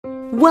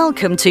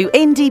Welcome to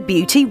Indie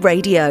Beauty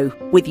Radio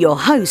with your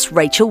host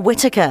Rachel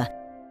Whitaker,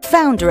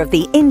 founder of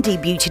the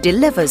Indie Beauty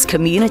Delivers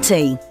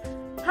community.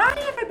 Hi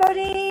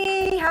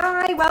everybody!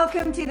 Hi,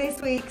 welcome to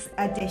this week's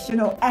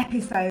edition, or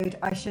episode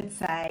I should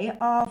say,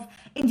 of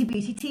Indie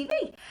Beauty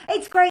TV.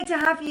 It's great to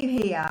have you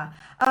here.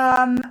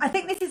 I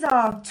think this is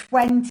our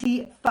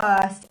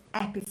 21st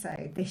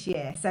episode this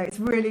year, so it's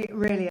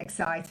really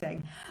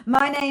exciting.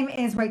 My name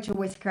is Rachel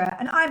Whitaker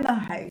and I'm the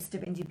host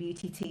of Indie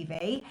Beauty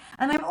TV,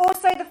 and I'm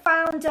also the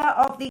founder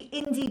of the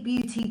Indie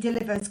Beauty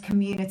Delivers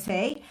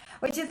community,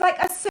 which is like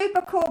a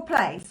super cool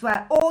place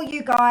where all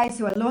you guys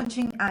who are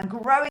launching and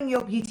growing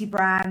your beauty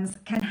brands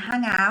can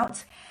hang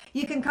out.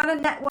 You can kind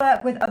of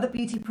network with other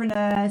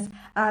beautypreneurs.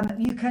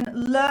 You can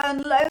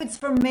learn loads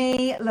from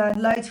me,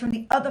 learn loads from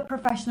the other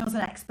professionals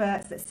and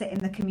experts that sit in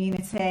the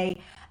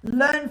community,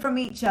 learn from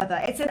each other.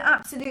 It's an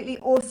absolutely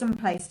awesome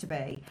place to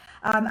be.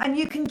 And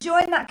you can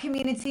join that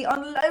community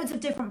on loads of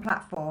different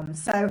platforms.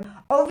 So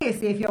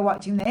obviously, if you're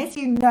watching this,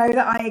 you know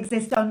that I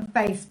exist on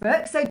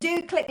Facebook. So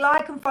do click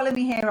like and follow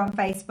me here on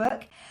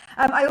Facebook.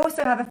 I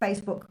also have a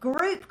Facebook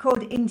group called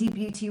Indie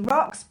Beauty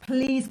Rocks.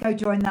 Please go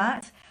join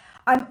that.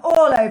 I'm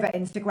all over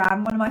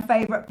Instagram, one of my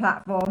favourite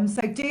platforms,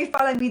 so do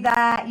follow me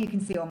there. You can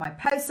see all my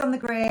posts on the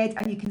grid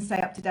and you can stay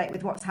up to date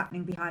with what's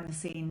happening behind the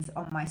scenes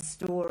on my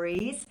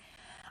stories.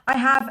 I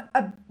have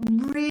a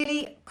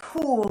really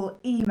cool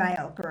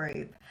email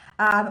group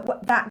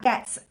that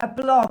gets a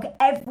blog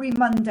every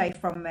Monday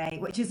from me,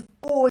 which is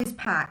always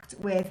packed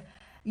with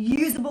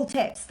usable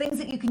tips, things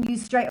that you can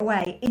use straight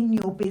away in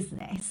your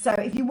business. So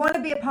if you want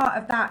to be a part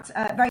of that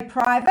very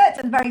private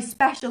and very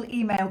special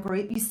email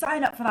group, you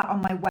sign up for that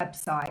on my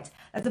website.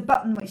 There's a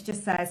button which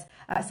just says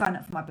sign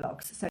up for my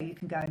blogs, so you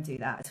can go and do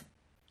that.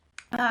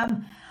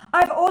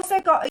 I've also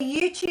got a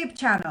YouTube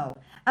channel,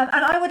 and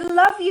I would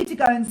love you to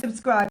go and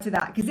subscribe to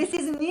that because this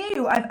is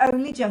new. I've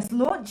only just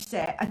launched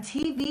it, a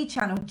TV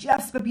channel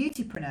just for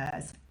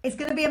beautypreneurs. It's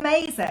going to be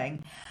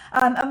amazing.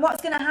 And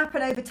what's going to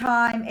happen over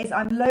time is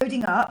I'm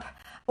loading up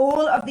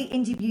all of the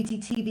Indie Beauty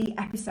TV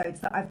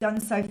episodes that I've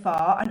done so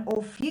far, and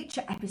all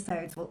future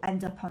episodes will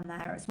end up on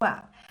there as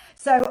well.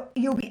 So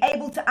you'll be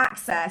able to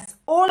access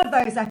all of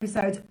those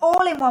episodes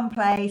all in one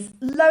place,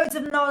 loads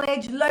of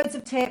knowledge, loads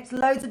of tips,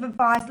 loads of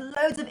advice,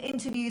 loads of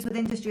interviews with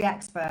industry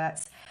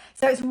experts.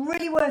 So it's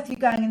really worth you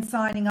going and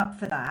signing up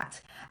for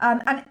that.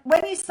 And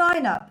when you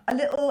sign up, a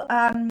little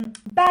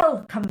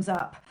bell comes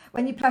up.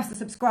 When you press the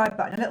subscribe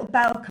button, a little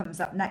bell comes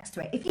up next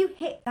to it. If you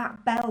hit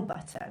that bell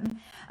button,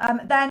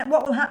 then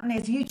what will happen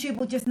is YouTube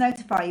will just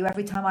notify you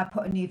every time I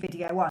put a new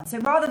video on. So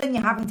rather than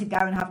you having to go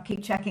and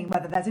keep checking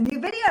whether there's a new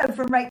video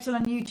from Rachel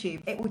on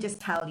YouTube, it will just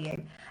tell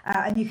you.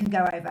 And you can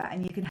go over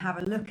and you can have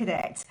a look at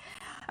it.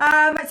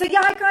 So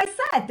yeah, like I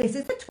said, this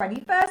is the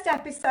 21st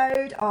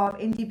episode of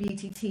Indie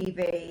Beauty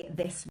TV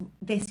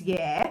this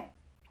year.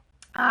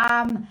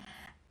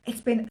 It's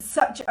been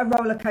such a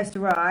roller coaster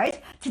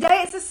ride.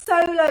 Today it's a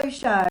solo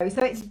show,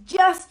 so it's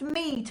just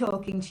me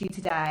talking to you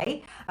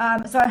today.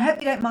 So I hope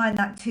you don't mind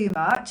that too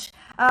much.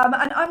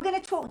 And I'm going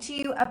to talk to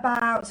you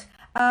about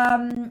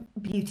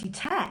beauty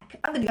tech.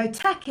 I'm going to go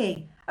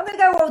techie. I'm going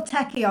to go all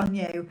techie on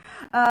you.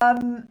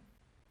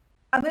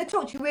 I'm going to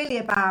talk to you really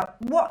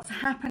about what's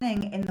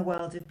happening in the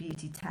world of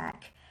beauty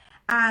tech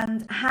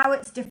and how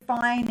it's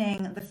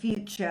defining the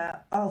future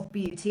of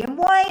beauty and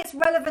why it's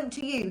relevant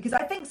to you. Because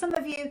I think some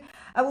of you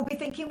will be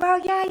thinking, well,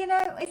 yeah,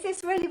 is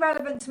this really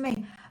relevant to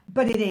me?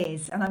 But it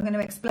is, and I'm going to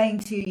explain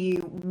to you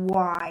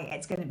why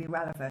it's going to be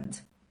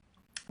relevant.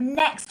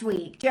 Next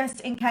week,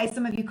 just in case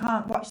some of you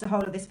can't watch the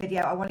whole of this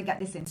video, I want to get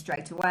this in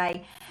straight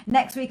away.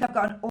 Next week, I've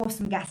got an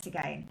awesome guest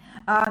again.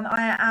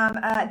 I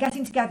am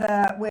getting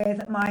together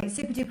with my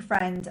super duper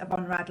friend,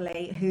 Yvonne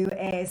Radley, who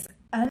is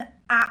an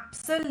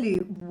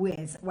absolute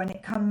whiz when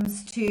it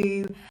comes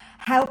to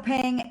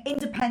helping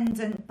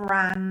independent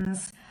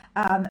brands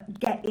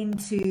get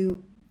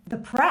into the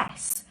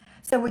press.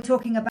 So we're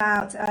talking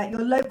about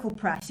your local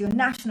press, your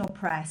national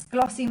press,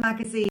 glossy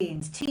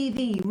magazines,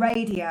 TV,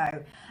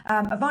 radio.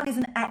 Yvonne is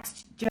an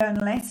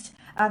ex-journalist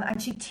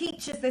and she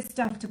teaches this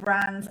stuff to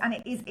brands, and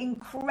it is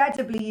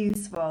incredibly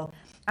useful.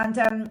 And,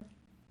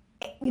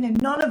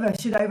 none of us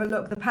should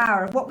overlook the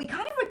power of what we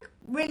kind of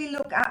really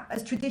look at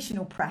as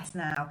traditional press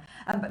now.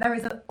 But there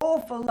is an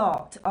awful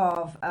lot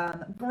of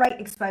great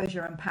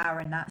exposure and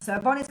power in that. So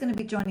Yvonne is going to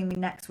be joining me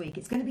next week.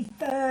 It's going to be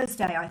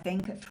Thursday, I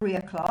think, at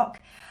 3:00.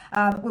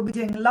 We'll be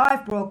doing a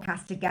live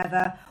broadcast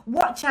together.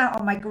 Watch out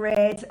on my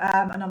grid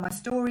and on my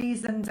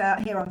stories and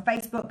here on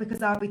Facebook,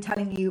 because I'll be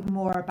telling you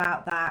more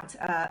about that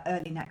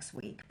early next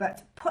week.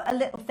 But put a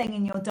little thing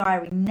in your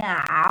diary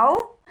now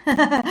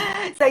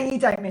so you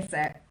don't miss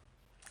it.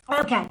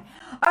 Okay,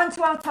 on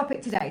to our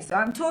topic today. So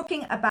I'm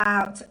talking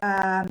about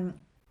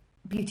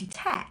beauty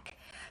tech.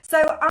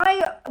 So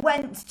I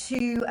went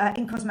to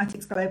In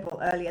Cosmetics Global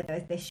earlier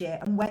this year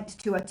and went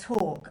to a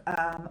talk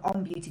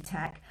on beauty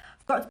tech.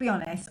 I've got to be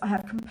honest, I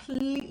have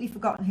completely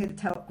forgotten who the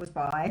talk was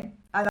by,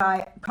 and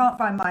I can't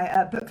find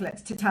my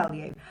booklet to tell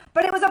you.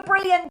 But it was a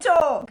brilliant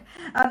talk,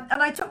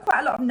 and I took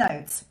quite a lot of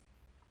notes.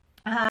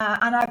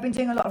 And I've been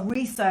doing a lot of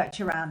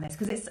research around this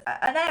because it's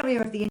an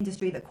area of the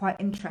industry that quite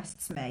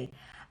interests me.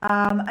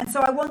 And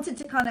so I wanted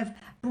to kind of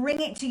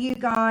bring it to you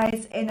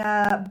guys in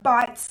a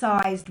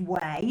bite-sized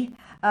way,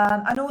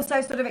 and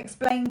also sort of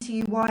explain to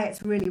you why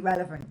it's really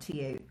relevant to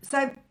you.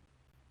 So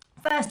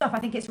first off, I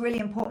think it's really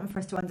important for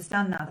us to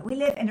understand now that we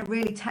live in a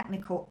really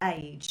technical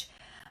age.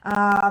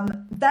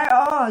 There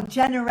are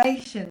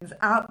generations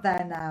out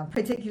there now,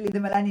 particularly the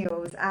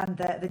millennials and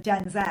the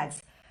Gen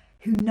Zs,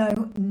 who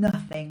know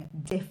nothing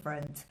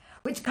different,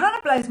 which kind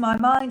of blows my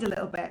mind a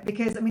little bit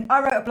because, I mean, I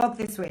wrote a blog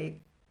this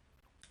week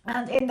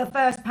and in the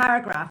first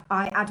paragraph,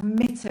 I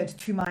admitted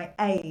to my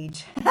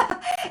age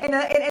in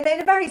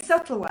a very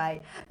subtle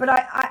way. But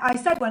I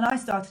said when I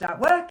started out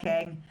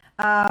working,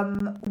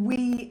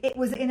 it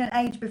was in an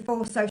age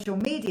before social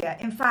media.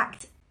 In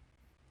fact,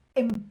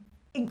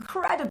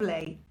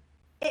 incredibly,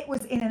 it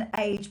was in an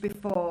age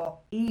before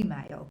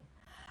email.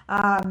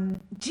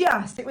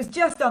 It was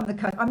just on the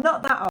cusp. I'm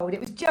not that old.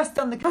 It was just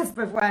on the cusp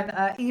of when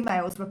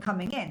emails were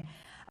coming in.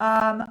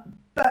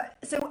 But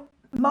so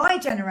my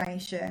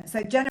generation,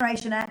 so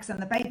Generation X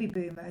and the baby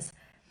boomers,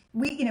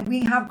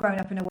 we have grown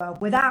up in a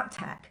world without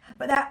tech,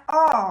 but there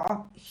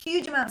are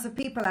huge amounts of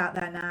people out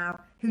there now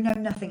who know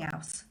nothing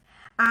else.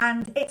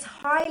 And it's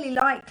highly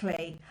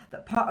likely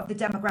that part of the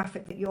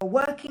demographic that you're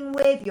working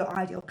with, your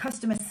ideal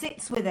customer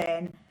sits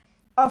within,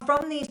 are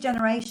from these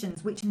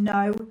generations which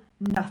know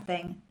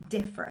nothing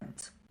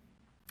different.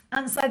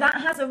 And so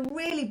that has a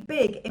really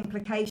big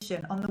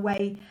implication on the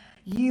way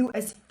you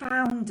as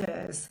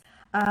founders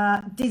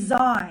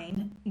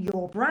design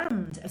your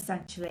brand,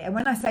 essentially. And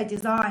when I say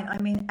design, I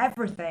mean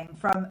everything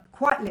from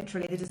quite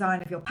literally the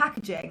design of your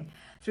packaging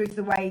through to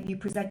the way you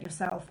present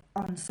yourself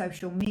on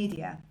social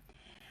media.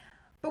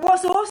 But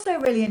what's also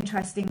really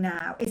interesting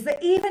now is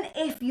that even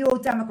if the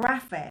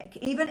demographic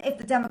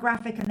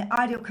and the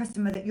ideal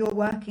customer that you're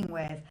working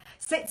with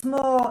sits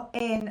more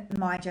in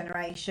my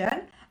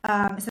generation,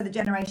 so the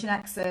Generation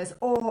Xers,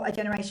 or a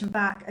generation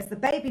back as the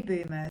baby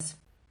boomers,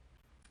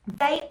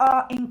 we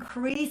are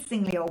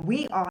increasingly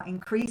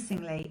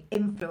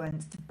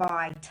influenced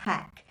by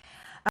tech.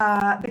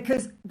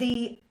 Because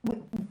the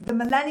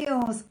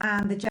millennials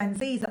and the Gen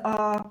Zs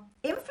are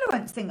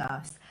influencing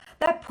us.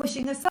 They're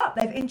pushing us up.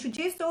 They've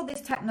introduced all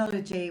this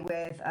technology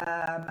with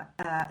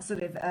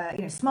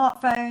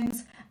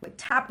smartphones, with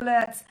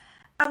tablets,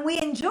 and we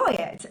enjoy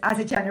it as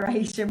a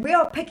generation. We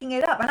are picking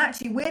it up, and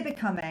actually we're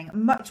becoming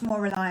much more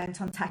reliant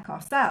on tech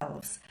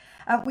ourselves.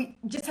 We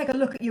just take a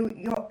look at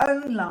your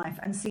own life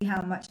and see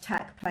how much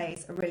tech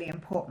plays a really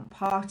important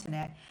part in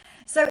it.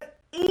 So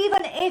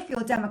even if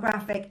your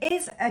demographic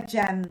is a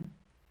Gen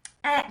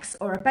X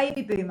or a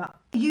baby boomer,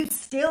 you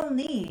still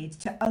need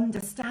to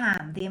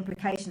understand the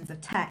implications of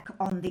tech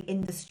on the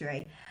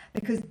industry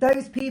because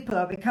those people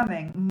are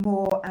becoming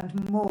more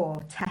and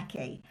more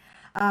techy.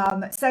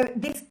 So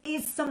this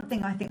is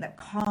something I think that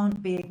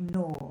can't be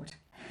ignored.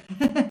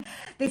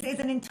 This is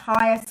an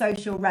entire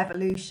social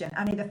revolution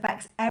and it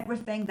affects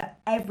everything that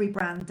every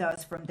brand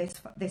does from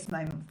this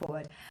moment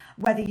forward.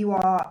 Whether you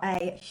are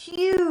a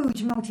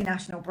huge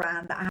multinational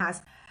brand that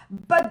has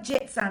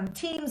budgets and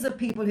teams of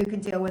people who can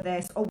deal with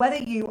this, or whether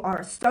you are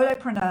a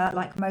solopreneur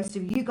like most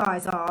of you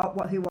guys are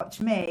who watch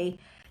me,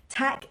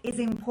 tech is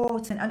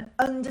important, and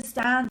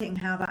understanding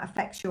how that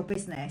affects your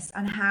business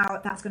and how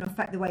that's going to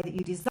affect the way that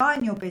you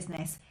design your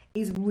business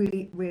is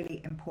really,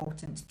 really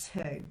important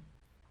too.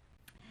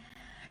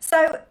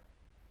 So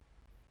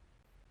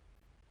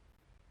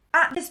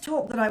at this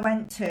talk that I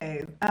went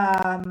to,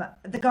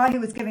 the guy who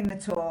was giving the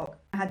talk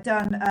had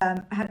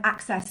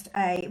accessed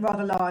a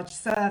rather large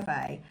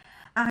survey.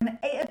 And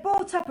it had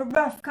brought up a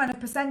rough kind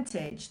of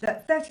percentage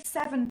that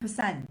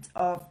 37%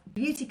 of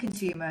beauty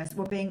consumers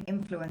were being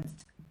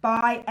influenced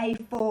by a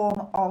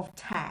form of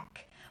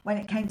tech when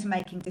it came to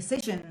making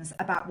decisions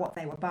about what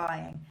they were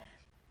buying.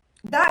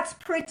 That's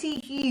pretty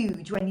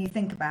huge when you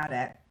think about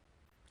it.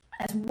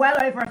 As well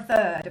over a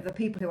third of the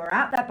people who are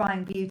out there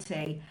buying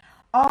beauty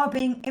are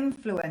being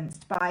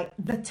influenced by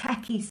the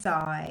techie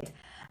side.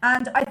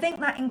 And I think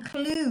that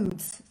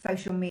includes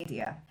social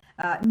media.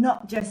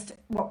 Not just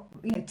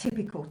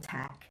typical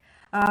tech.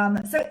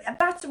 So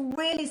that's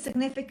really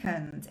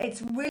significant.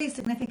 It's really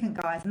significant,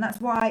 guys, and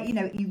that's why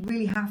you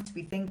really have to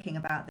be thinking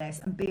about this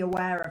and be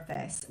aware of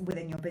this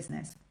within your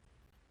business.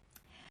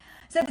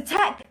 So the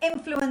tech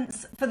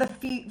influence for the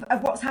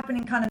of what's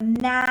happening kind of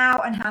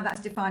now and how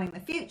that's defining the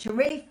future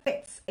really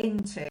fits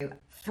into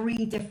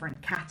three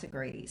different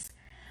categories.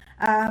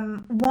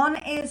 One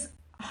is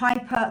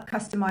hyper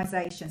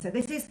customization. So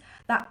this is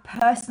that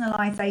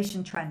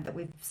personalization trend that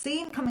we've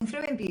seen coming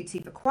through in beauty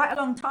for quite a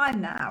long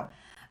time now.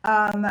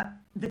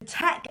 The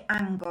tech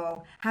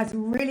angle has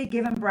really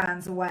given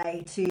brands a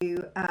way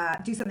to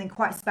do something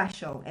quite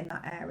special in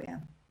that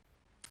area.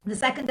 The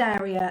second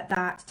area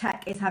that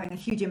tech is having a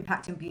huge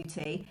impact in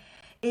beauty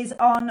is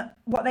on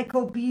what they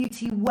call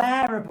beauty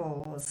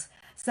wearables.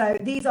 So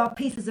these are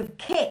pieces of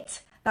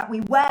kit that we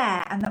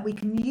wear and that we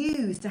can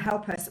use to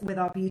help us with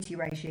our beauty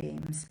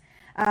regimes.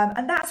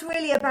 And that's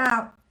really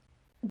about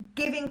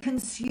giving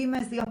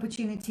consumers the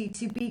opportunity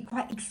to be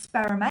quite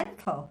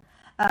experimental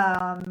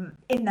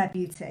in their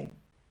beauty.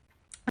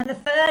 And the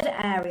third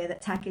area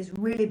that tech is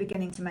really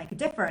beginning to make a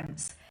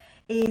difference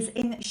is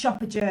in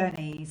shopper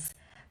journeys,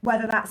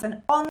 whether that's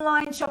an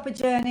online shopper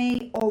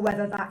journey or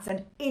whether that's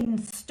an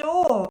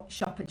in-store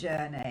shopper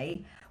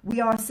journey.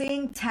 We are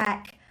seeing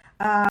tech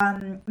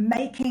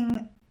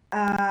making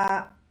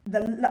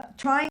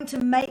trying to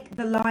make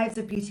the lives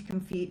of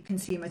beauty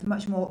consumers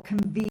much more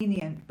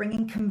convenient,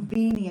 bringing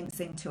convenience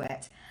into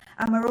it.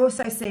 And we're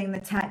also seeing the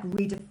tech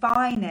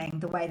redefining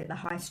the way that the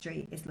high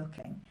street is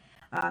looking.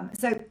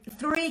 So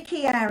 3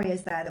 key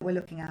areas there that we're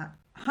looking at: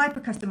 hyper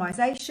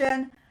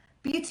customization,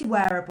 beauty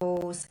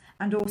wearables,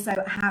 and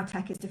also how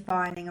tech is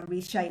defining and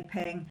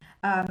reshaping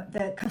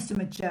the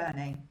customer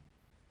journey.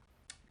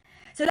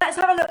 So let's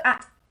have a look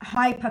at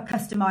hyper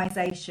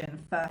customization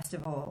first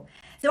of all.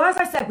 So as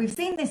I said, we've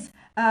seen this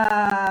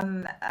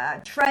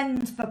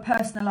trend for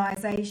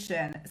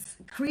personalization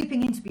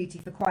creeping into beauty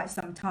for quite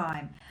some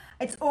time.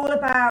 It's all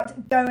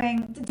about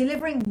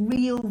delivering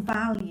real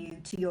value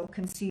to your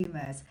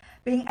consumers,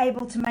 being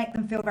able to make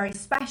them feel very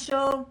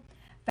special,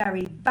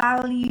 very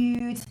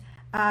valued,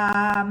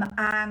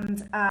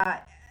 and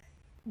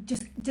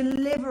just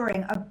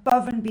delivering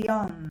above and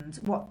beyond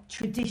what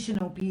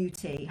traditional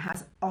beauty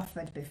has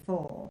offered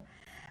before.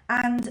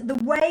 And the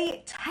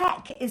way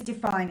tech is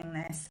defining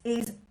this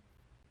is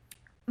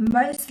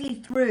mostly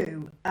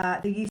through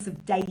the use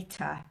of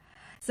data.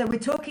 So we're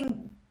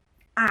talking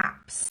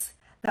apps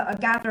that are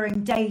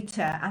gathering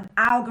data and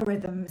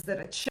algorithms that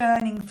are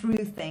churning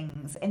through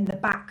things in the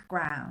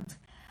background.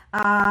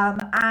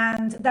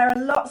 And there are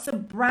lots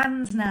of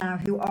brands now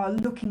who are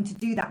looking to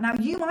do that. Now,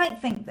 you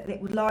might think that it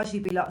would largely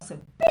be lots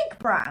of big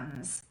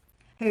brands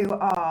who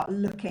are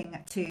looking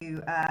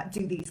to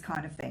do these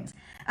kind of things.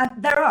 And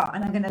there are,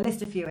 and I'm going to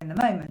list a few in a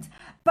moment.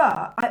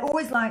 But I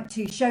always like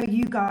to show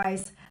you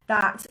guys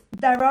that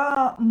there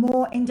are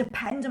more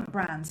independent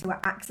brands who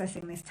are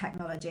accessing this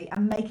technology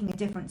and making a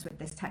difference with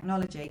this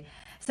technology.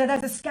 So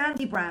there's a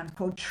Scandi brand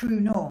called True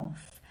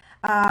North,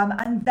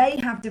 and they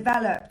have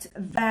developed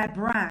their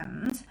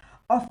brand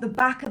off the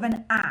back of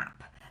an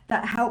app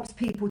that helps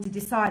people to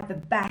decide the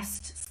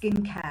best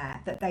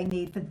skincare that they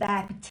need for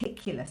their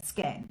particular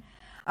skin.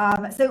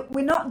 So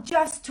we're not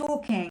just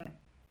talking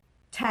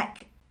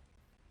tech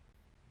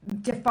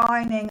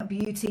defining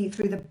beauty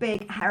through the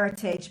big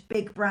heritage,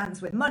 big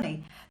brands with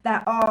money.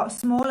 There are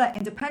smaller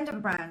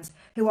independent brands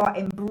who are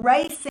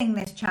embracing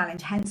this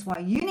challenge, hence why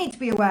you need to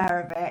be aware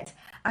of it,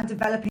 and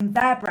developing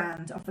their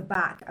brand off the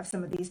back of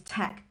some of these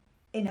tech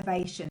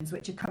innovations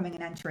which are coming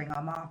and entering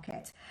our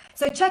market.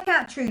 So check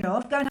out True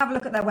North, go and have a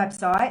look at their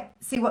website,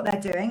 see what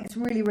they're doing. It's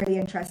really, really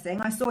interesting.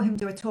 I saw him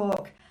do a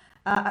talk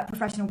at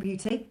Professional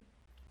Beauty.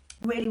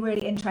 Really,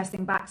 really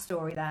interesting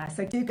backstory there.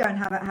 So do go and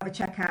have a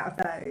check out of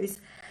those.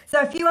 So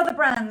a few other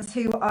brands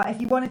who are,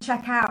 if you want to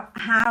check out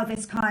how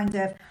this kind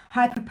of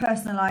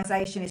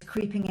hyper-personalization is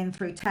creeping in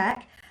through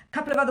tech, a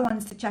couple of other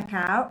ones to check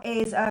out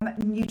is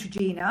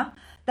Neutrogena.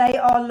 They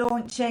are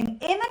launching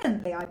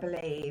imminently, I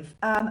believe,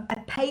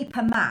 a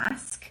paper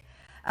mask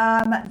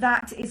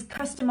that is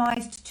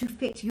customized to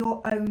fit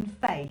your own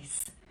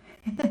face.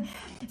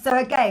 So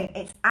again,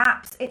 it's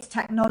apps, it's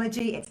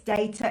technology, it's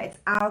data, it's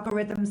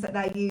algorithms that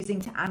they're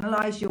using to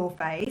analyze your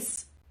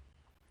face,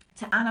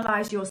 to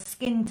analyze your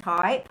skin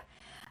type,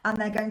 and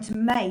they're going to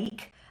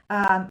make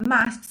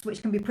masks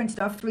which can be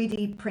printed off,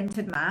 3D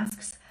printed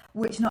masks,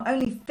 which not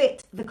only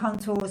fit the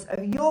contours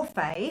of your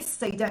face,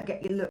 so you don't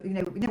get your look, you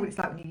know what it's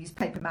like when you use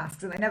paper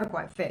masks, and they never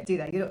quite fit, do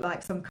they? You look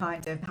like some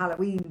kind of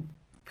Halloween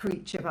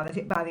creature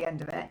by the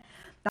end of it.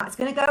 That's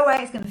going to go away.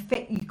 It's going to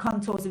fit the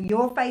contours of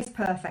your face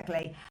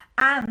perfectly,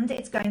 and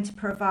it's going to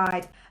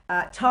provide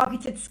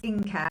targeted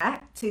skincare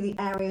to the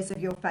areas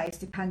of your face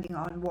depending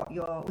on what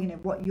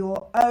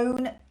your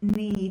own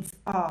needs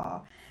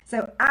are.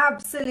 So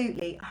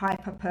absolutely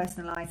hyper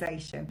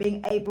personalization,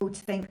 being able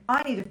to think,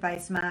 I need a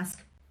face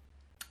mask,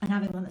 and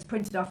having one that's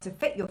printed off to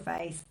fit your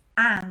face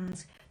and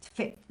to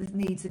fit the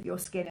needs of your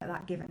skin at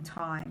that given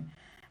time.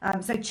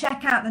 So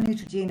check out the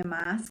Neutrogena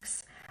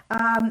masks.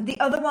 The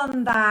other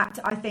one that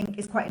I think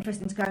is quite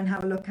interesting to go and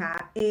have a look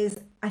at is,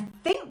 I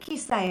think you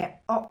say it,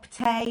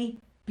 Opté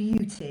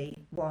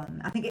Beauty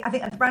one. I think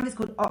the brand is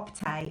called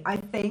Opté. I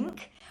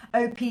think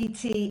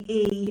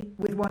OPTE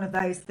with one of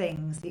those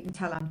things. You can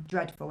tell I'm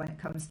dreadful when it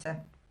comes to,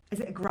 is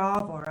it a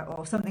Grave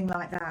or something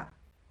like that?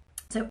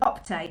 So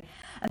Opté,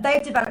 and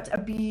they've developed a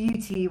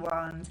beauty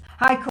wand.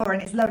 Hi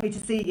Corin, it's lovely to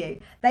see you.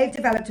 They've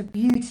developed a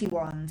beauty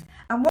wand,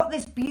 and what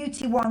this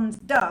beauty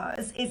wand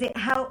does is it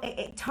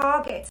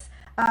targets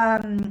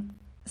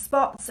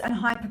spots and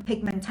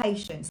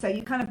hyperpigmentation. So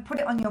you kind of put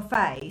it on your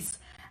face,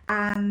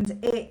 and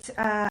it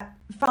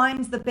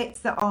finds the bits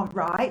that aren't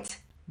right,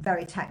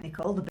 very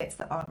technical, the bits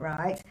that aren't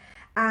right,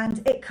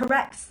 and it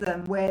corrects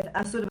them with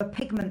a sort of a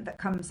pigment that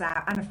comes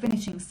out and a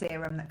finishing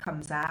serum that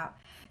comes out.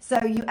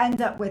 So you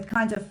end up with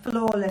kind of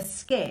flawless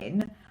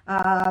skin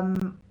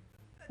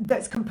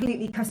that's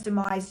completely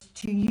customized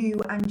to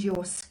you and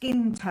your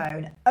skin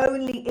tone,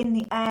 only in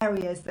the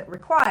areas that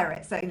require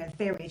it. So, the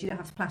theory is you don't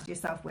have to plaster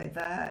yourself with,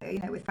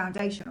 with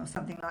foundation or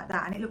something like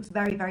that. And it looks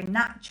very, very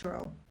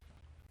natural.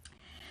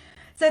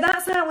 So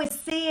that's how we're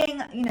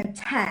seeing,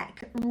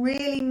 tech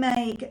really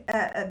make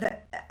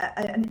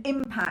an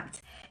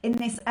impact in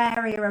this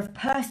area of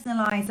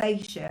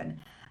personalisation.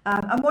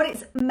 And what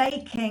it's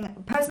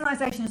making,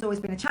 personalisation has always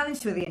been a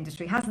challenge to the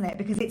industry, hasn't it?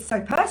 Because it's so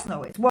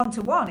personal, it's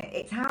one-to-one.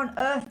 It's how on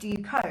earth do you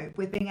cope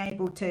with being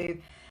able to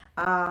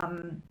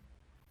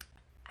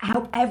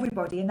help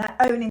everybody in their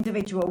own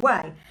individual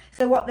way.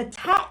 So what the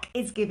tech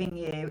is giving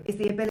you is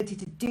the ability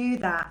to do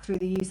that through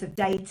the use of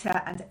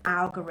data and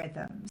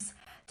algorithms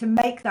to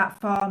make that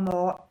far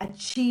more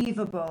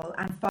achievable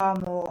and far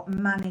more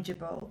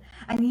manageable.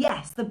 And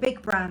yes, the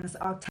big brands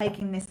are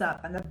taking this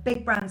up, and the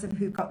big brands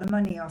who've got the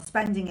money are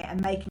spending it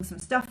and making some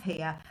stuff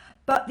here,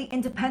 but the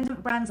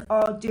independent brands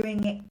are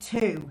doing it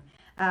too.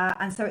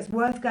 And so it's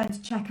worth going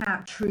to check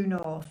out True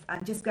North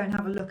and just go and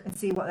have a look and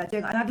see what they're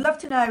doing. And I'd love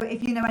to know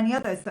if you know any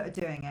others that are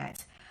doing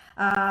it.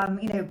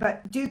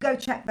 But do go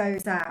check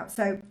those out.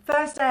 So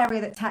first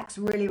area that tech's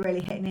really,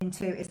 really hitting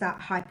into is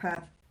that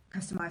hyper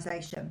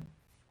customization.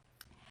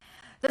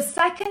 The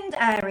second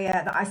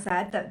area that I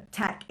said that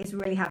tech is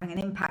really having an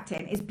impact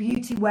in is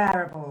beauty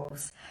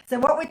wearables. So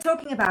what we're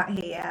talking about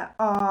here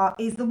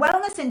is the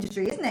wellness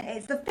industry, isn't it?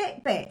 It's the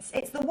Fitbits,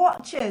 it's the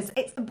watches,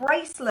 it's the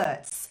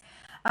bracelets.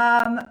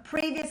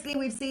 Previously,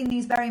 we've seen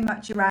these very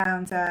much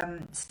around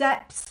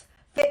steps,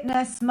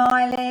 fitness,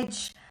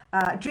 mileage,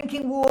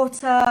 drinking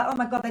water. Oh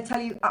my God, they tell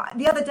you,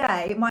 the other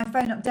day, my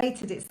phone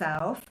updated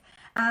itself.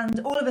 And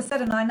all of a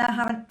sudden, I now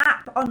have an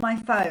app on my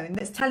phone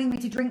that's telling me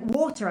to drink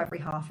water every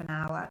half an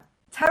hour.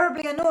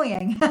 Terribly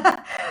annoying,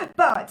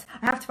 but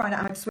I have to find out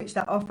how to switch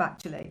that off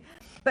actually.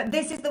 But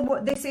this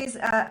is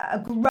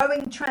a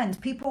growing trend.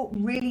 People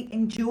really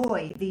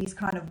enjoy these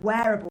kind of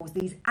wearables,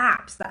 these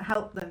apps that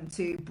help them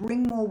to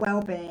bring more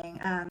well-being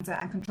and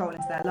control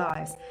into their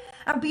lives.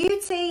 And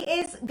beauty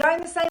is going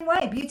the same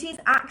way. Beauty is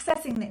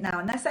accessing it now,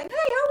 and they're saying, "Hey,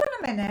 hold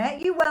on a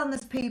minute, you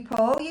wellness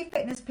people, you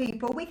fitness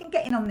people, we can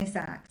get in on this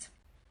act."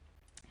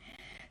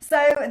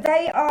 So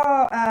they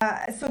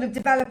are sort of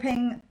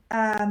developing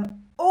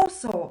all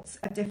sorts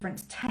of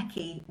different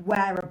techie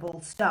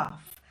wearable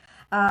stuff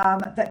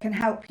that can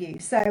help you.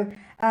 So,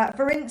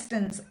 for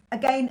instance,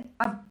 again,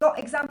 I've got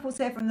examples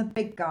here from the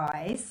big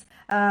guys.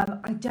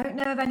 I don't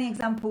know of any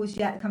examples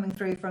yet coming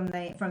through from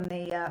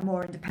the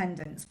more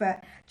independents,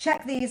 but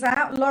check these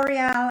out.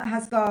 L'Oreal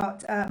has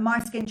got My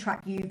Skin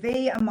Track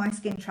UV and My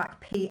Skin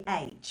Track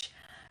pH.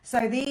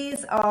 So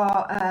these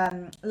are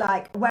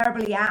like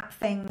wearably app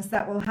things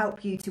that will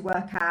help you to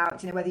work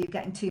out, whether you're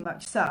getting too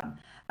much sun,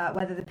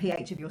 whether the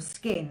pH of your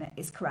skin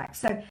is correct.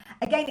 So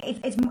again,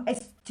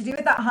 it's to do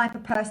with that hyper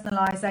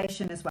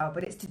personalization as well,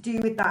 but it's to do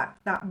with that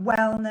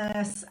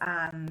wellness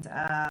and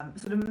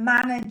sort of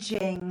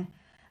managing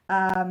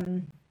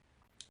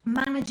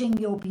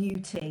your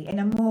beauty in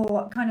a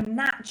more kind of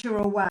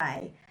natural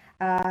way.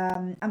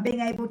 And being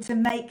able to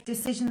make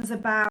decisions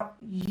about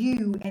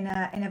you in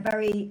a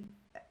very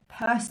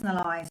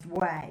personalized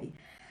way.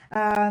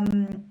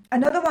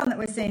 Another one that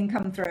we're seeing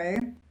come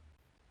through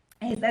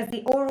is there's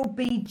the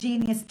Oral-B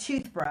Genius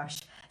toothbrush.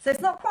 So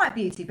it's not quite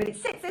beauty, but it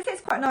sits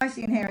quite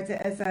nicely in here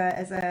as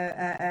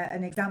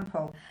an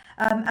example.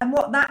 And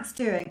what that's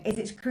doing is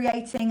it's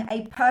creating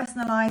a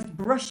personalized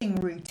brushing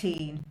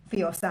routine for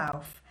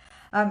yourself.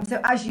 So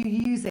as you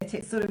use it,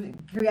 it's sort of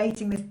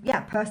creating this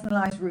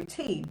personalized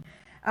routine.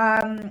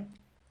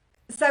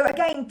 So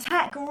again,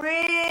 tech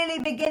really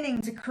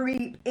beginning to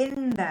creep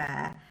in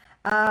there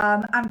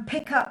and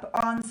pick up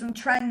on some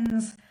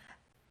trends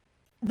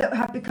that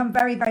have become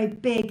very, very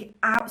big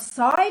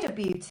outside of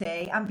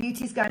beauty, and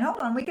beauty's going, hold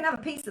on, we can have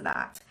a piece of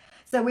that.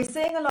 So we're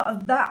seeing a lot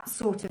of that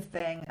sort of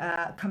thing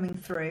coming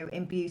through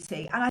in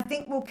beauty, and I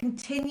think we'll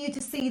continue to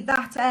see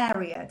that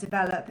area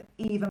develop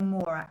even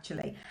more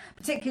actually,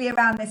 particularly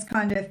around this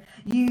kind of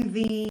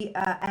UV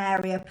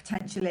area,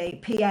 potentially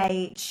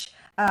pH,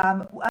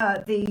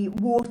 the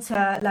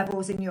water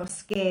levels in your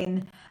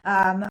skin.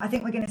 I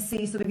think we're going to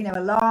see sort of,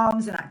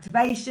 alarms and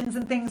activations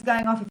and things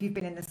going off if you've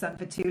been in the sun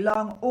for too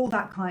long, all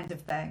that kind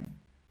of thing.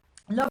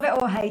 Love it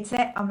or hate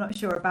it, I'm not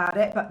sure about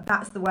it, but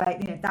that's the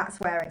way, that's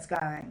where it's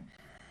going.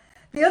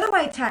 The other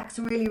way tech's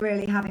really,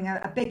 really having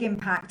a big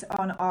impact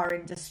on our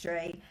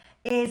industry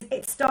is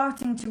it's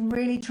starting to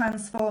really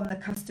transform the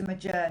customer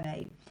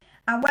journey.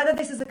 And whether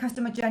this is a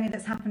customer journey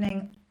that's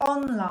happening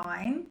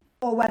online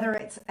or whether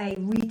it's a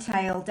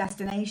retail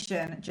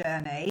destination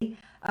journey,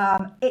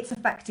 it's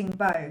affecting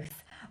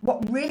both.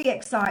 What really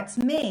excites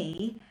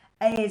me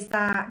is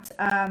that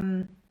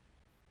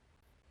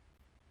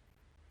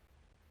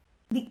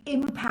the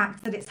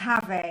impact that it's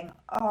having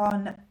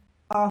on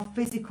our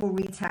physical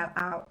retail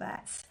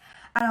outlets.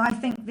 And I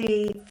think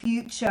the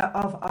future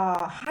of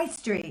our high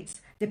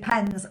streets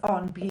depends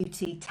on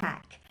beauty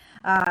tech.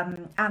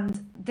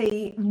 And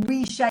the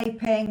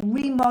reshaping,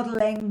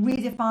 remodeling,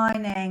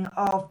 redefining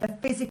of the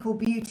physical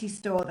beauty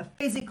store, the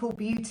physical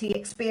beauty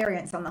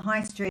experience on the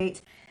high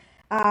street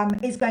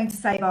is going to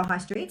save our high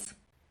streets.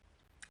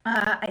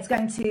 It's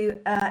going to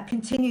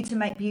continue to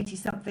make beauty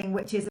something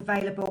which is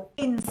available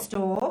in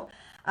store.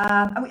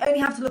 And we only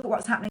have to look at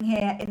what's happening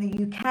here in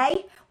the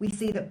UK. We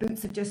see that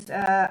Boots have just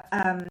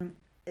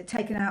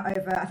taken out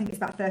over, I think it's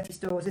about 30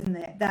 stores, isn't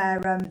it?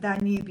 Their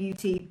new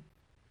beauty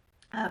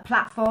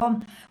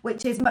platform,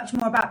 which is much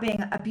more about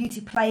being a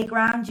beauty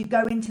playground. You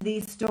go into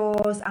these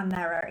stores and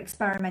there are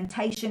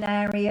experimentation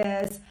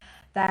areas.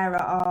 There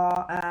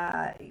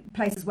are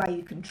places where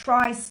you can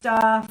try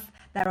stuff.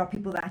 There are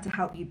people there to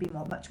help you be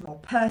much more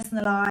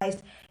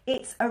personalised.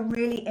 It's a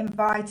really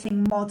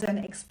inviting, modern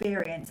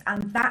experience,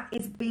 and that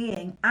is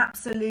being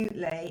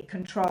absolutely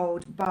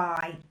controlled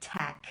by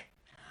tech.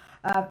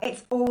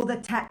 It's all the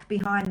tech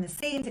behind the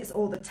scenes. It's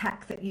all the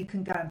tech that you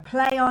can go and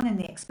play on in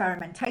the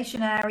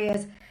experimentation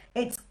areas.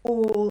 It's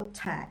all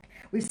tech.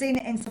 We've seen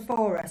it in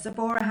Sephora.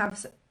 Sephora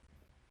have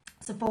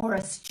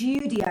Sephora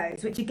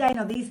Studios, which again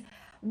are these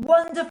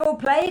wonderful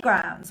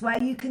playgrounds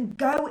where you can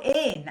go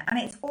in and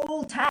it's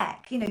all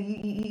tech. You know,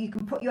 you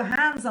can put your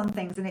hands on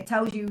things and it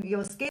tells you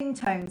your skin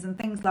tones and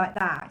things like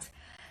that.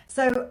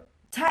 So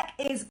tech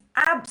is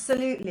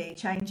absolutely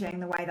changing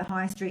the way the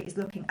high street is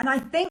looking. And I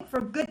think for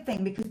a good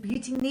thing, because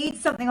beauty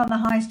needs something on the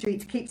high street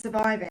to keep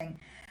surviving.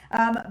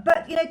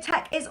 But, you know,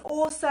 tech is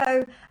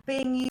also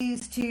being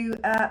used to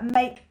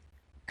make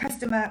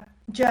customer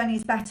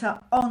journeys better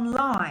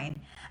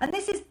online. And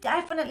this is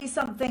definitely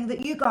something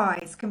that you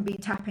guys can be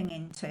tapping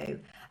into.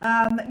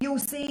 You'll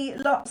see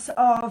lots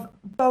of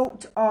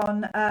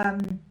bolt-on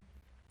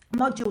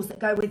modules that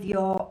go with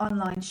your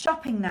online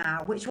shopping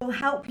now, which will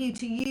help you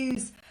to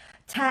use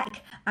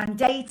tech and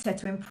data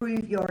to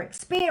improve your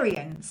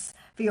experience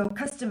for your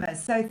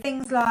customers. So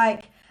things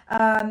like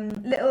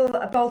little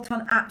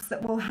bolt-on apps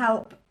that will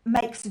help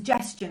make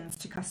suggestions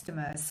to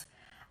customers.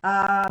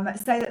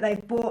 Say that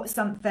they've bought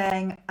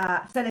something,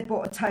 say they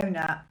bought a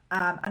toner,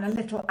 and a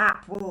little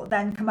app will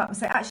then come up and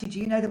say, actually, do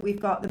you know that we've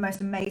got the most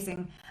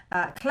amazing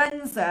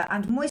cleanser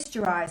and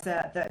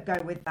moisturizer that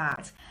go with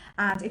that?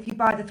 And if you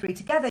buy the three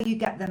together, you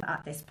get them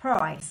at this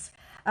price.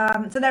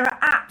 So there are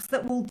apps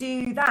that will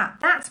do that.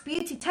 That's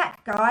beauty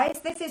tech, guys.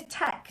 This is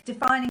tech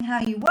defining how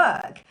you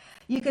work.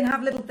 You can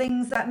have little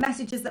things,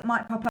 messages that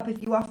might pop up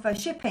if you offer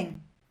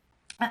shipping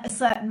at a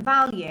certain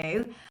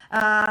value.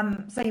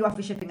 So you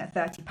offer shipping at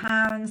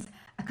 £30.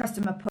 A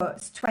customer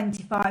puts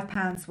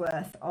 £25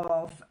 worth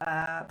of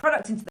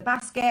product into the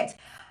basket.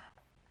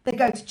 They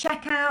go to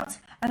checkout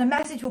and a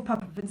message will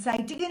pop up and say,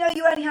 do you know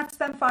you only have to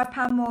spend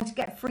 £5 more to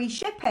get free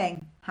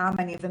shipping? How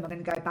many of them are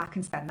going to go back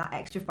and spend that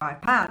extra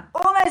 £5?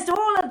 Almost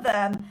all of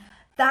them.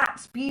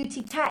 That's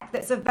beauty tech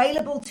that's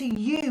available to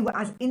you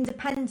as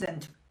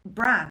independent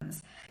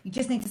brands. You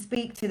just need to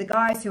speak to the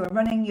guys who are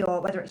running your,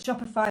 whether it's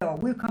Shopify or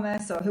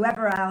WooCommerce or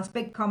whoever else,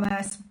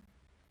 BigCommerce,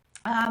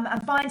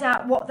 and find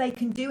out what they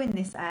can do in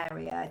this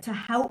area to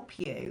help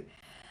you.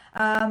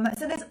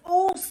 So there's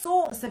all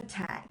sorts of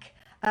tech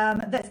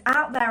that's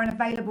out there and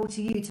available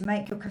to you to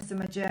make your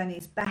customer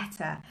journeys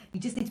better. You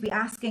just need to be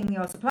asking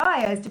your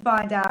suppliers to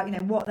find out, you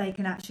know, what they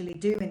can actually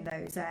do in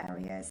those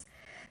areas.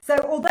 So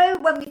although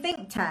when we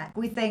think tech,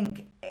 we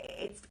think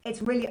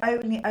it's really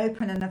only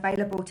open and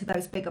available to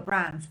those bigger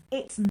brands,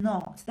 it's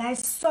not.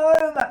 There's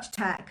so much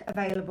tech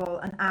available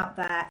and out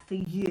there for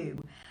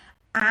you.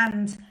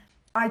 And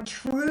I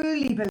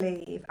truly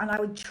believe, and I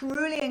would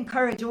truly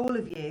encourage all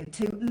of you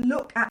to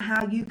look at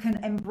how you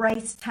can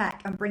embrace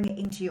tech and bring it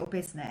into your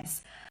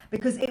business,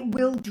 because it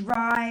will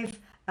drive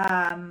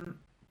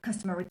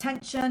customer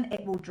retention,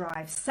 it will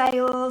drive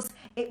sales,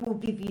 it will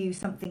give you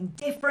something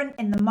different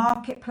in the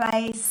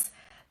marketplace.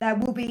 There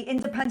will be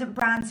independent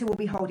brands who will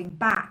be holding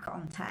back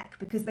on tech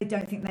because they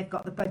don't think they've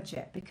got the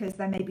budget, because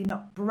they're maybe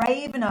not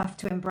brave enough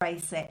to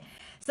embrace it.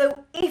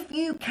 So if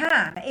you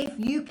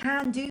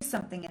can do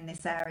something in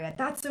this area,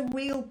 that's a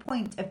real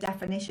point of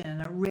definition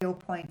and a real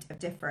point of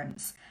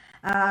difference.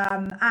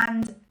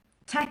 And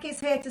tech is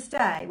here to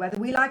stay, whether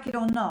we like it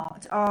or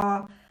not.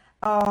 Our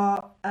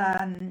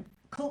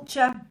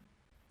culture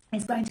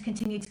is going to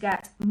continue to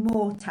get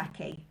more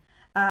techy,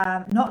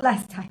 not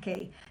less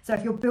techy. So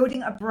if you're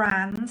building a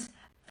brand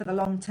for the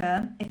long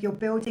term, if you're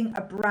building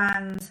a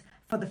brand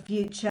for the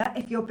future,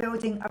 if you're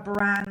building a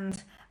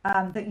brand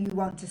that you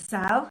want to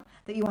sell,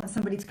 that you want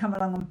somebody to come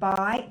along and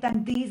buy,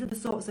 then these are the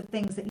sorts of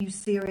things that you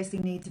seriously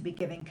need to be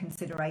giving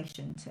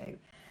consideration to.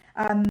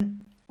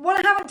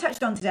 What I haven't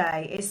touched on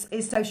today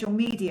is social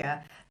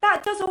media.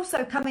 That does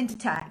also come into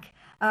tech,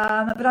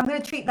 but I'm going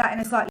to treat that in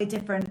a slightly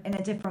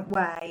different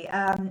way.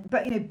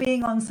 But you know,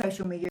 being on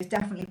social media is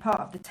definitely part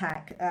of the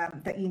tech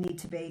that you need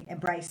to be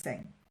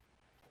embracing.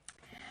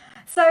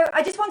 So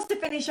I just wanted to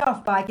finish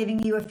off by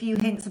giving you a few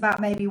hints about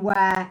maybe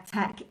where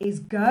tech is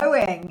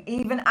going.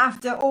 Even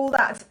after all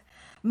that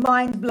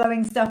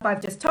mind-blowing stuff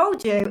I've just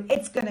told you,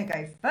 it's going to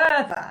go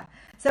further.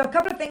 So a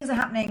couple of things are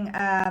happening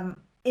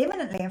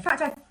imminently. In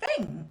fact, I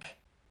think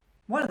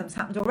one of them's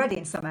happened already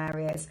in some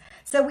areas.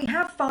 So we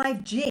have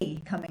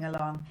 5G coming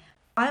along.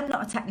 I'm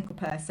not a technical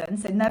person,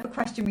 so never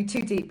question me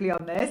too deeply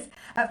on this.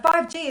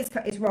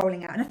 5G is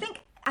rolling out, and I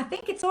think I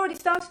think it's already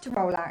started to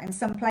roll out in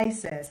some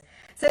places.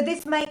 So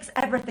this makes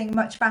everything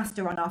much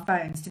faster on our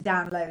phones to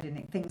download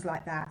and things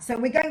like that. So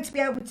we're going to be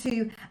able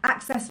to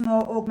access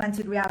more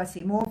augmented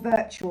reality, more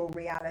virtual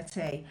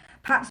reality.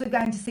 Perhaps we're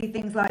going to see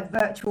things like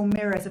virtual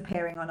mirrors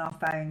appearing on our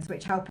phones,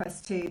 which help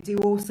us to do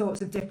all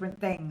sorts of different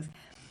things.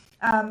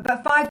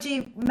 But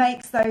 5G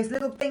makes those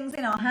little things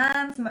in our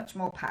hands much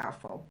more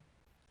powerful.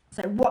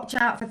 So watch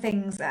out for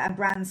things and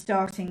brands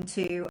starting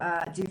to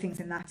do things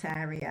in that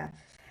area.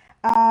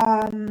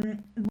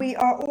 We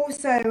are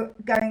also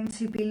going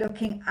to be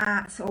looking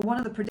at, or one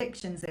of the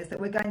predictions is that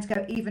we're going to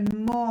go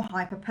even more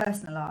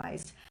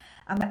hyper-personalised,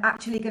 and we're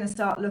actually going to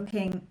start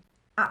looking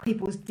at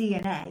people's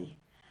DNA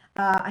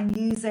and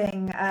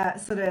using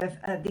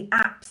the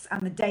apps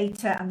and the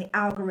data and the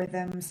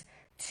algorithms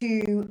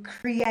to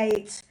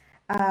create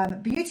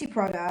beauty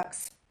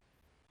products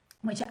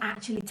which are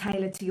actually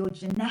tailored to your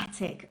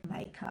genetic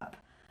makeup,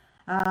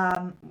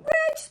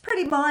 which is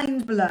pretty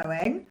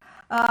mind-blowing.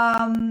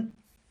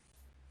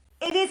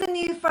 It is a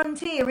new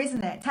frontier,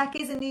 isn't it? Tech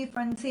is a new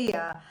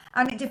frontier,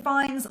 and it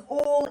defines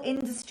all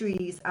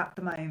industries at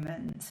the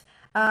moment.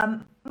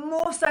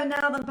 More so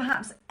now than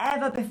perhaps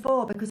ever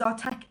before, because our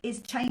tech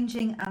is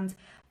changing and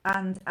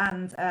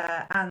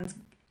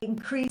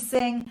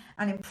increasing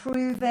and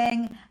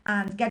improving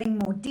and getting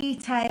more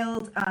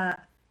detailed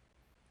at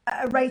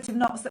a rate of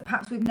knots that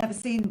perhaps we've never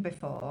seen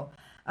before.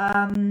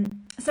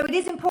 So it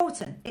is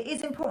important. It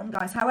is important,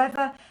 guys.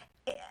 However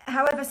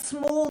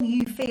small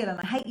you feel, and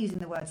I hate using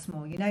the word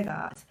small, you know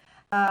that,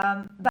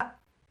 but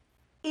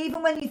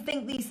even when you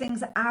think these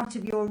things are out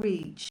of your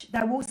reach,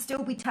 there will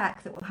still be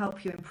tech that will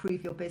help you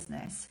improve your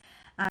business,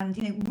 and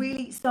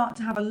really start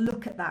to have a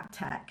look at that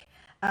tech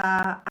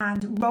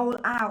and roll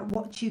out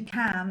what you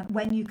can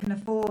when you can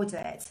afford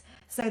it,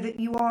 so that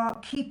you are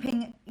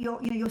keeping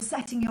you're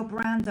setting your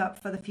brand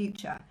up for the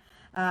future,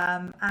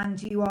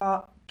 and you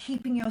are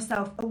keeping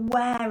yourself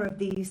aware of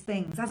these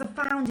things. As a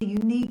founder, you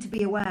need to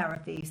be aware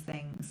of these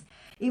things.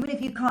 Even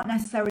if you can't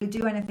necessarily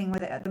do anything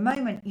with it at the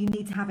moment, you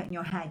need to have it in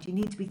your head. You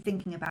need to be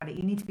thinking about it.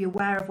 You need to be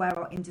aware of where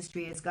our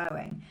industry is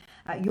going.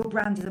 Your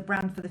brand is a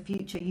brand for the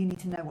future. You need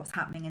to know what's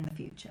happening in the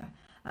future.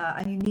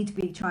 And you need to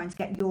be trying to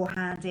get your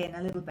hand in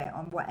a little bit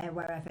on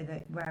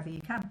wherever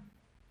you can.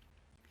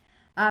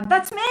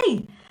 That's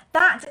me.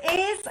 That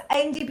is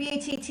Indie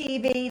Beauty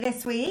TV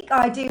this week.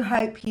 I do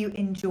hope you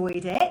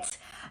enjoyed it.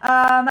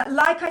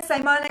 Like I say,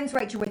 my name's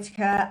Rachel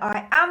Whitaker.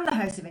 I am the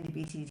host of Indie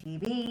Beauty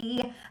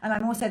TV, and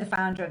I'm also the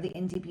founder of the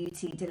Indie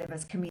Beauty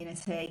Delivers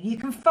community. You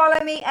can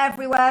follow me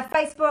everywhere: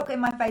 Facebook, in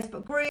my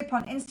Facebook group,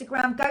 on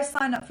Instagram. Go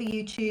sign up for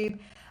YouTube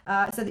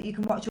so that you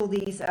can watch all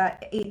these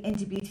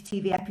Indie Beauty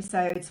TV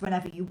episodes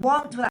whenever you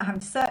want without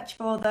having to search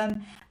for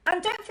them.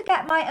 And don't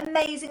forget my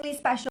amazingly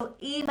special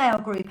email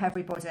group,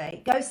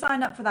 everybody. Go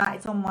sign up for that.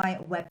 It's on my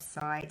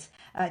website.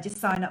 Just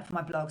sign up for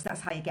my blogs. That's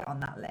how you get on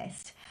that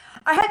list.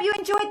 I hope you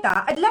enjoyed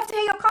that. I'd love to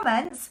hear your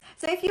comments.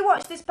 So if you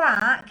watch this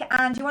back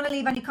and you want to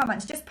leave any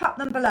comments, just pop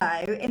them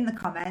below in the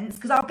comments,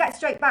 because I'll get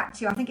straight back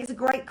to you. I think it's a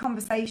great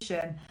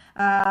conversation.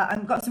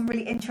 I've got some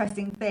really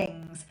interesting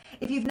things.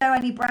 If you know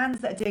any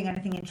brands that are doing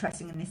anything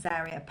interesting in this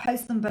area,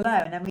 post them below,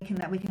 and then we can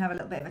have a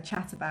little bit of a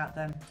chat about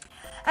them.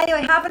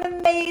 Anyway, have an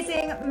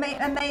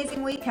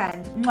amazing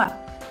weekend. Mwah.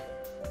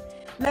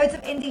 Loads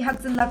of indie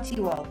hugs and love to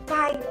you all.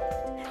 Bye.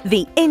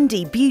 The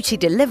Indie Beauty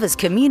Delivers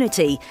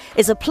community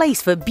is a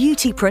place for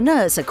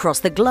beautypreneurs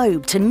across the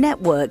globe to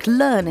network,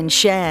 learn and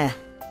share.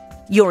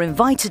 You're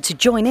invited to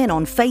join in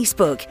on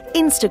Facebook,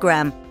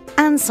 Instagram,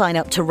 and sign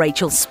up to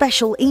Rachel's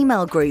special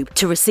email group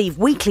to receive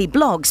weekly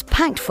blogs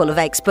packed full of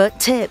expert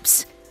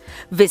tips.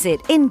 Visit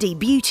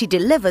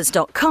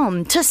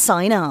indiebeautydelivers.com to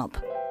sign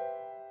up.